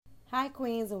Hi,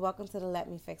 Queens, and welcome to the Let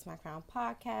Me Fix My Crown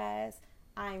podcast.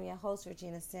 I am your host,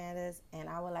 Regina Sanders, and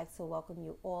I would like to welcome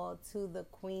you all to the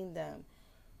Queendom.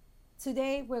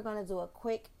 Today, we're going to do a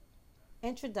quick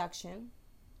introduction.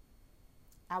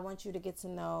 I want you to get to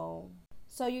know,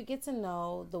 you get to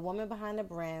know the woman behind the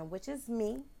brand, which is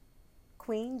me,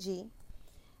 Queen G,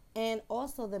 and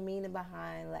also the meaning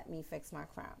behind Let Me Fix My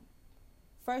Crown.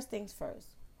 First things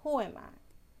first, who am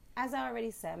I? As I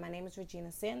already said, my name is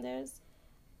Regina Sanders,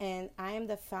 and I am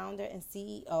the founder and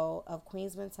CEO of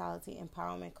Queen's Mentality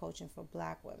Empowerment Coaching for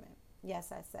Black women.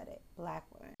 Yes, I said it, Black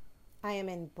women. I am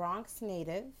a Bronx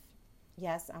native.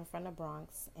 Yes, I'm from the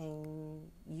Bronx, and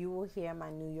you will hear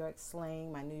my New York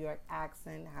slang, my New York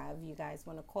accent, however you guys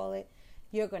want to call it.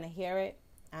 You're going to hear it.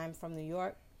 I'm from New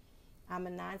York. I'm a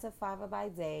 9-to-5 by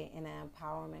day and an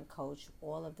empowerment coach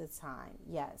all of the time.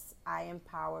 Yes, I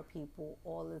empower people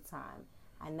all the time.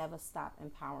 I never stop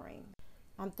empowering.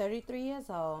 I'm 33 years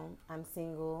old, I'm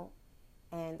single,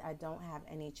 and I don't have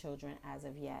any children as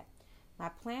of yet. My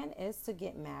plan is to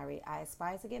get married. I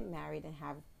aspire to get married and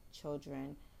have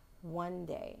children one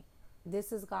day.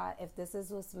 This is God. If this is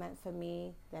what's meant for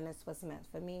me, then it's what's meant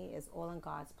for me. It's all in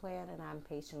God's plan, and I'm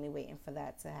patiently waiting for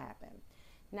that to happen.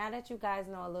 Now that you guys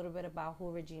know a little bit about who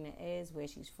Regina is, where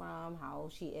she's from, how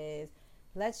old she is,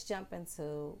 let's jump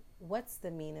into what's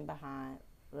the meaning behind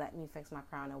Let Me Fix My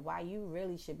Crown and why you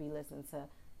really should be listening to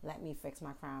Let Me Fix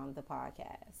My Crown, the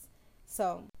podcast.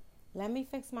 So, Let Me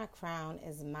Fix My Crown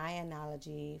is my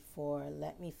analogy for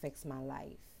let me fix my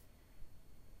life.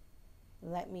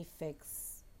 Let me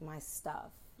fix my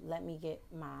stuff. Let me get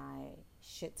my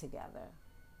shit together.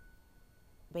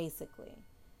 Basically.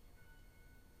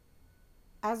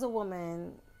 As a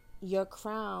woman, your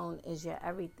crown is your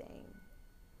everything.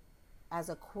 As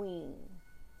a queen,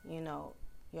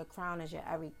 your crown is your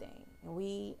everything. And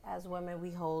we, as women,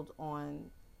 we hold on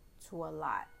to a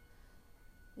lot.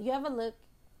 You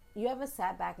ever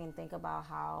sat back and think about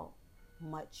how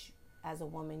much, as a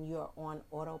woman, you're on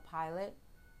autopilot?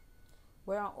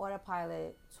 We're on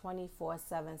autopilot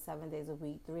 24/7, 7 days a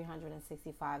week,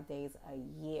 365 days a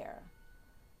year.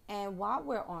 And while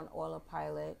we're on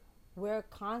autopilot, we're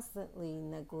constantly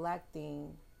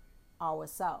neglecting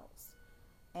ourselves.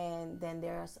 And then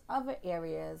there's other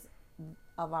areas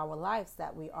of our lives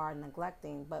that we are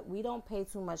neglecting, but we don't pay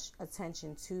too much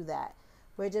attention to that.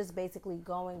 We're just basically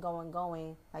going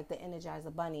like the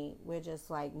Energizer Bunny. We're just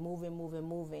like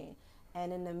moving.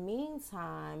 And in the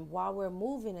meantime, while we're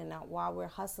moving and while we're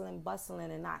hustling,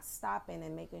 bustling and not stopping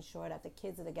and making sure that the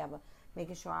kids are together,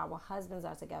 making sure our husbands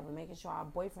are together, making sure our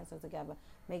boyfriends are together,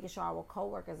 making sure our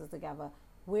coworkers are together,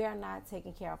 we are not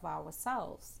taking care of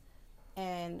ourselves.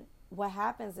 And what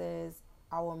happens is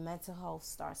our mental health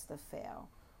starts to fail.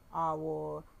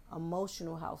 Our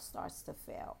emotional health starts to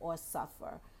fail or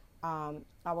suffer.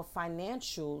 Our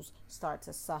financials start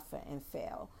to suffer and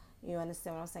fail. You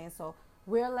understand what I'm saying? So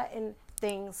we're letting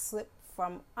things slip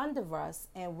from under us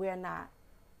and we're not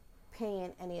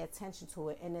paying any attention to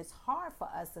it. And it's hard for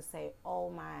us to say, oh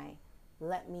my,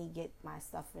 let me get my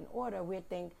stuff in order. We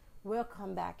think we'll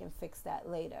come back and fix that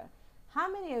later.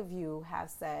 How many of you have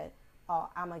said, oh,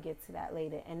 I'm going to get to that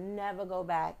later and never go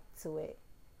back to it?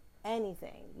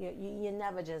 Anything.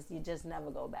 You just never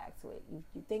go back to it.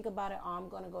 You think about it, oh, I'm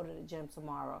going to go to the gym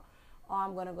tomorrow. Oh,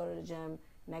 I'm going to go to the gym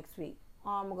next week.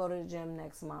 Oh, I'm going to go to the gym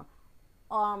next month.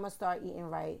 Oh, I'm going to start eating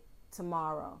right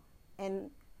tomorrow.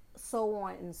 And so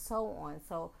on and so on.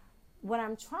 So what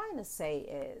I'm trying to say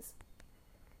is,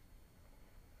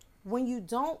 when you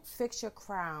don't fix your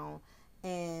crown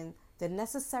and the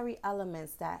necessary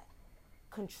elements that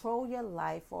control your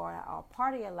life or are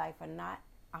part of your life are not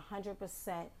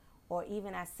 100% or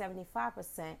even at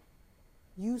 75%,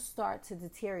 you start to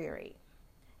deteriorate.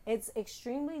 It's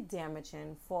extremely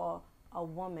damaging for a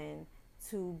woman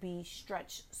to be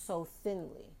stretched so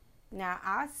thinly. Now,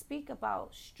 I speak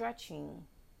about stretching,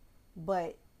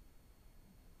 but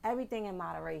everything in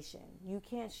moderation. You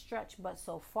can't stretch but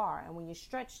so far. And when you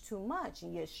stretch too much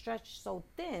and you're stretched so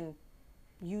thin,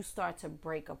 you start to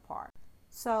break apart.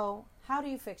 So how do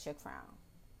you fix your crown?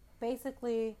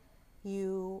 Basically,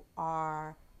 you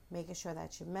are making sure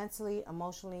that you're mentally,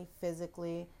 emotionally,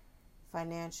 physically,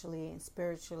 financially, and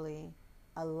spiritually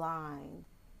aligned,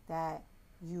 that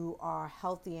you are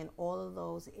healthy in all of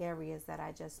those areas that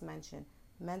I just mentioned,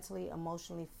 mentally,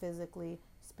 emotionally, physically,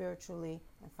 spiritually,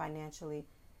 and financially.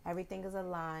 Everything is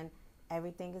aligned,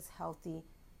 everything is healthy,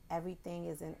 everything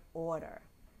is in order.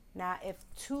 Now, if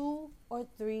 2 or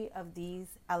 3 of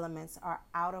these elements are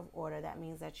out of order, that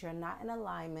means that you're not in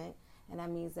alignment, and that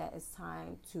means that it's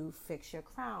time to fix your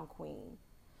crown, queen.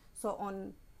 So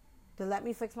on the Let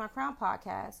Me Fix My Crown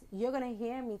podcast, you're going to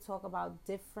hear me talk about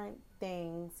different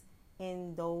things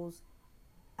in those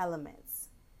elements.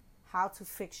 How to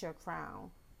fix your crown,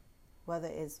 whether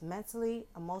it's mentally,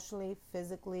 emotionally,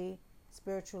 physically,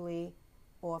 spiritually,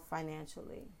 or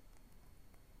financially.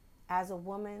 As a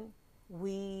woman,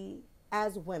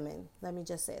 as women,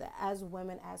 as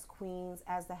women, as queens,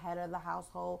 as the head of the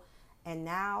household, and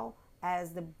now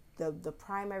as the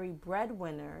primary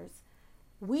breadwinners,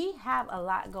 we have a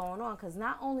lot going on, because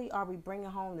not only are we bringing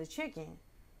home the chicken,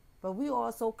 but we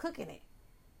also cooking it.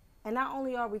 And not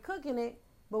only are we cooking it,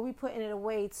 but we putting it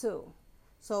away too.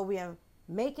 So we are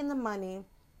making the money,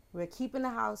 we're keeping the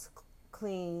house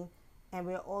clean, and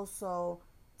we're also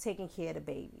taking care of the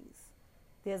babies.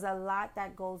 There's a lot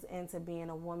that goes into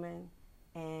being a woman,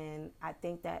 and I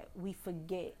think that we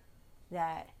forget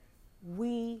that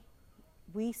we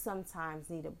sometimes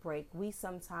need a break. We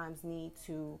sometimes need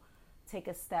to take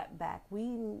a step back.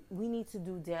 We need to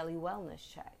do daily wellness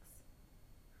checks.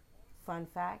 Fun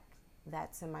fact,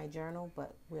 that's in my journal,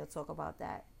 but we'll talk about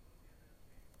that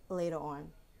later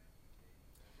on.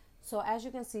 So as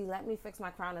you can see, Let Me Fix My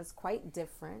Crown is quite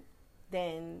different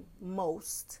than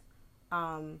most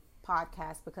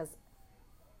podcasts, because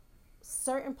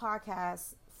certain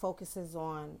podcasts focuses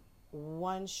on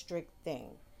one strict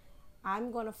thing.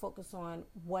 I'm going to focus on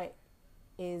what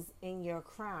is in your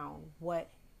crown, what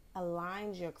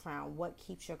aligns your crown, what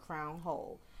keeps your crown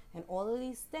whole. And all of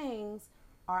these things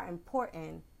are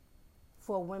important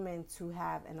for women to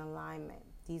have an alignment.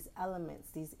 These elements,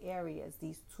 these areas,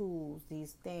 these tools,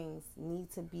 these things need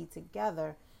to be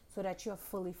together so that you're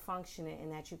fully functioning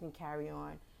and that you can carry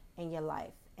on in your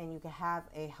life and you can have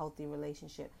a healthy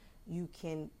relationship. You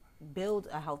can build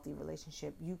a healthy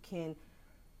relationship. You can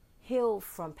heal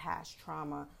from past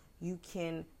trauma. You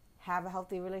can have a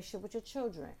healthy relationship with your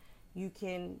children. You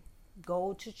can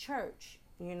go to church.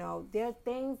 You know, there are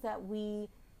things that we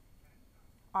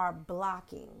are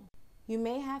blocking. You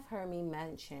may have heard me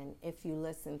mention, if you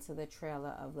listen to the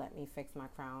trailer of Let Me Fix My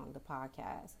Crown, the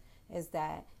podcast, is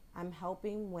that I'm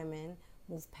helping women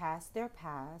move past their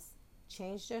past,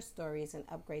 change their stories, and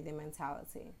upgrade their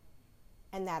mentality.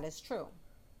 And that is true.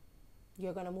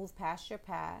 You're going to move past your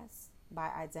past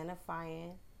by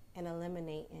identifying and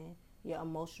eliminating your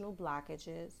emotional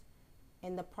blockages.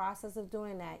 In the process of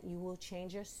doing that, you will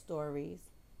change your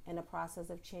stories. In the process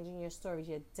of changing your stories,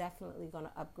 you're definitely going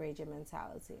to upgrade your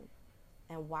mentality.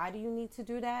 And why do you need to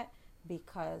do that?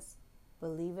 Because,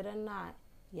 believe it or not,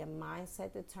 your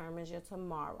mindset determines your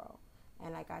tomorrow.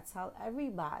 And like I tell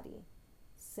everybody,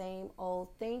 same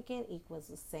old thinking equals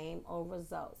the same old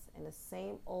results. And the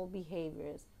same old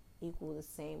behaviors equal the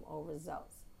same old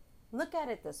results. Look at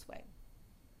it this way.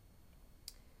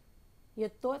 Your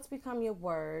thoughts become your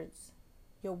words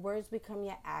become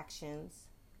your actions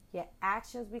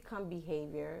become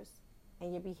behaviors,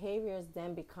 and your behaviors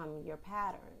then become your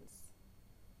patterns.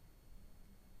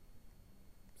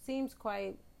 Seems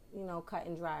quite, cut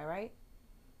and dry, right?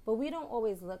 But we don't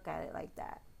always look at it like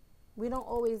that. We don't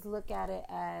always look at it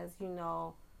as,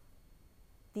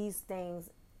 these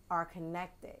things are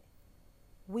connected.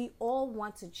 We all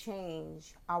want to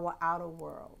change our outer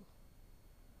world,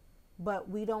 but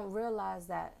we don't realize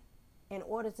that in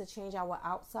order to change our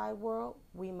outside world,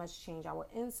 we must change our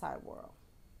inside world.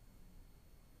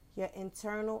 Your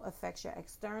internal affects your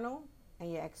external, and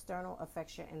your external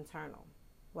affects your internal.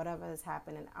 Whatever is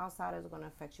happening outside is going to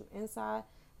affect you inside,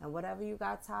 and whatever you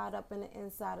got tied up in the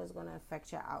inside is going to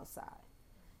affect your outside.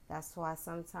 That's why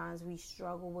sometimes we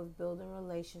struggle with building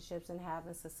relationships and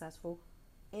having successful,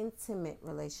 intimate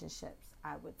relationships,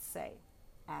 I would say.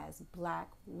 As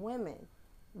Black women,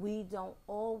 we don't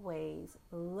always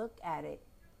look at it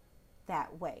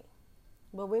that way.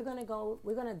 But we're going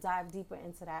to dive deeper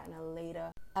into that in a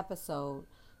later episode.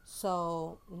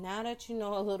 So now that you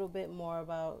know a little bit more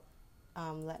about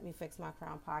Let Me Fix My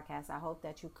Crown podcast, I hope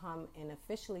that you come and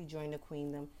officially join the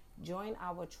Queendom, join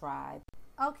our tribe.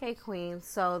 Okay, Queens,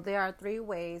 so there are 3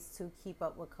 ways to keep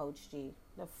up with Coach G.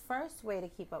 The first way to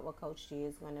keep up with Coach G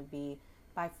is going to be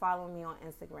by following me on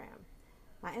Instagram.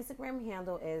 My Instagram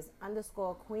handle is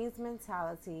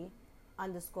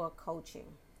 _QueensMentality_coaching.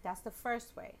 That's the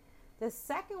first way. The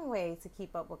second way to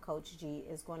keep up with Coach G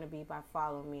is going to be by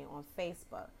following me on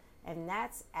Facebook. And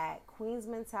that's at Queens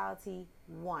Mentality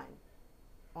 1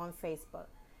 on Facebook.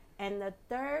 And the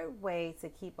third way to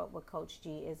keep up with Coach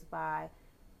G is by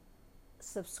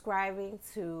subscribing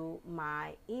to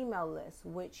my email list,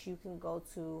 which you can go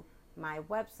to my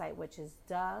website, which is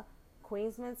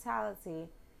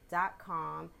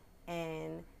thequeensmentality.com,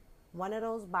 and one of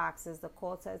those boxes, the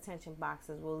call to attention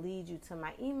boxes, will lead you to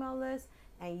my email list,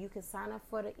 and you can sign up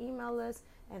for the email list,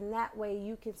 and that way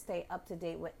you can stay up to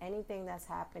date with anything that's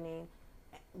happening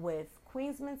with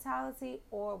Queen's Mentality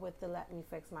or with the Let Me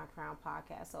Fix My Crown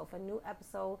podcast. So if a new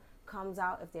episode comes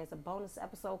out, if there's a bonus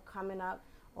episode coming up,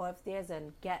 or if there's a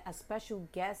special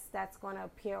guest that's going to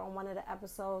appear on one of the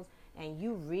episodes and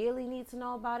you really need to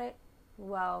know about it,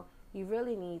 well, you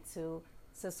really need to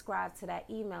subscribe to that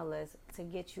email list to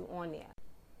get you on there.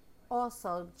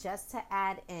 Also, just to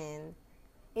add in,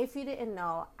 if you didn't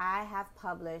know, I have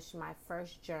published my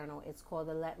first journal. It's called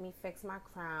the Let Me Fix My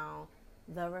Crown,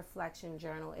 The Reflection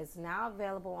Journal. It's now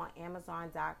available on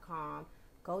Amazon.com.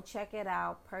 Go check it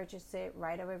out, purchase it,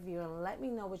 write a review, and let me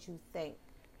know what you think.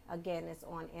 Again, it's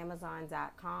on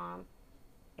Amazon.com.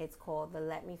 It's called the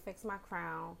Let Me Fix My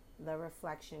Crown, The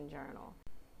Reflection Journal.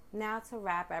 Now to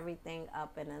wrap everything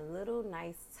up in a little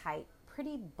nice, tight,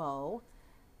 pretty bow,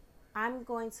 I'm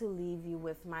going to leave you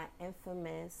with my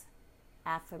infamous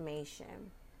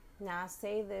affirmation. Now I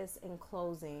say this in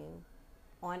closing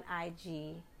on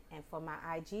IG, and for my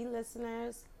IG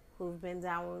listeners who've been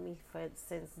down with me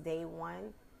since day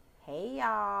one, hey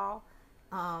y'all.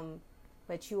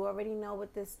 But you already know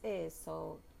what this is,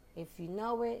 so if you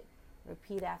know it,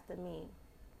 repeat after me.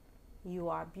 You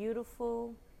are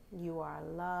beautiful, you are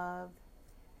loved,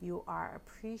 you are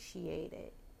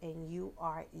appreciated, and you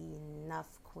are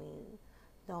enough, Queen.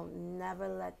 Don't never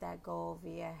let that go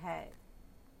over your head.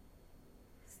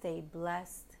 Stay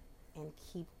blessed and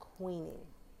keep queening.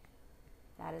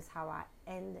 That is how I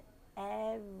end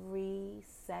every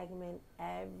segment,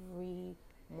 every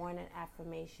morning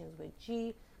affirmations with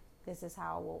G. This is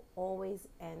how I will always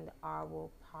end our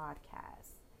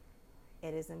podcast.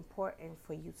 It is important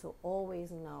for you to always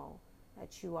know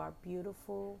that you are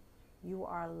beautiful, you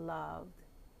are loved,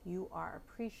 you are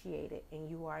appreciated, and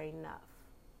you are enough.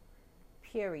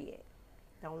 Period.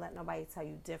 Don't let nobody tell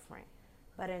you different.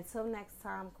 But until next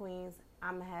time, Queens,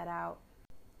 I'm going to head out.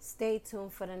 Stay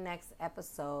tuned for the next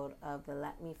episode of the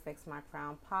Let Me Fix My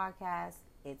Crown podcast.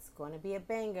 It's going to be a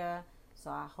banger,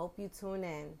 so I hope you tune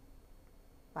in.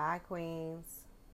 Bye, Queens.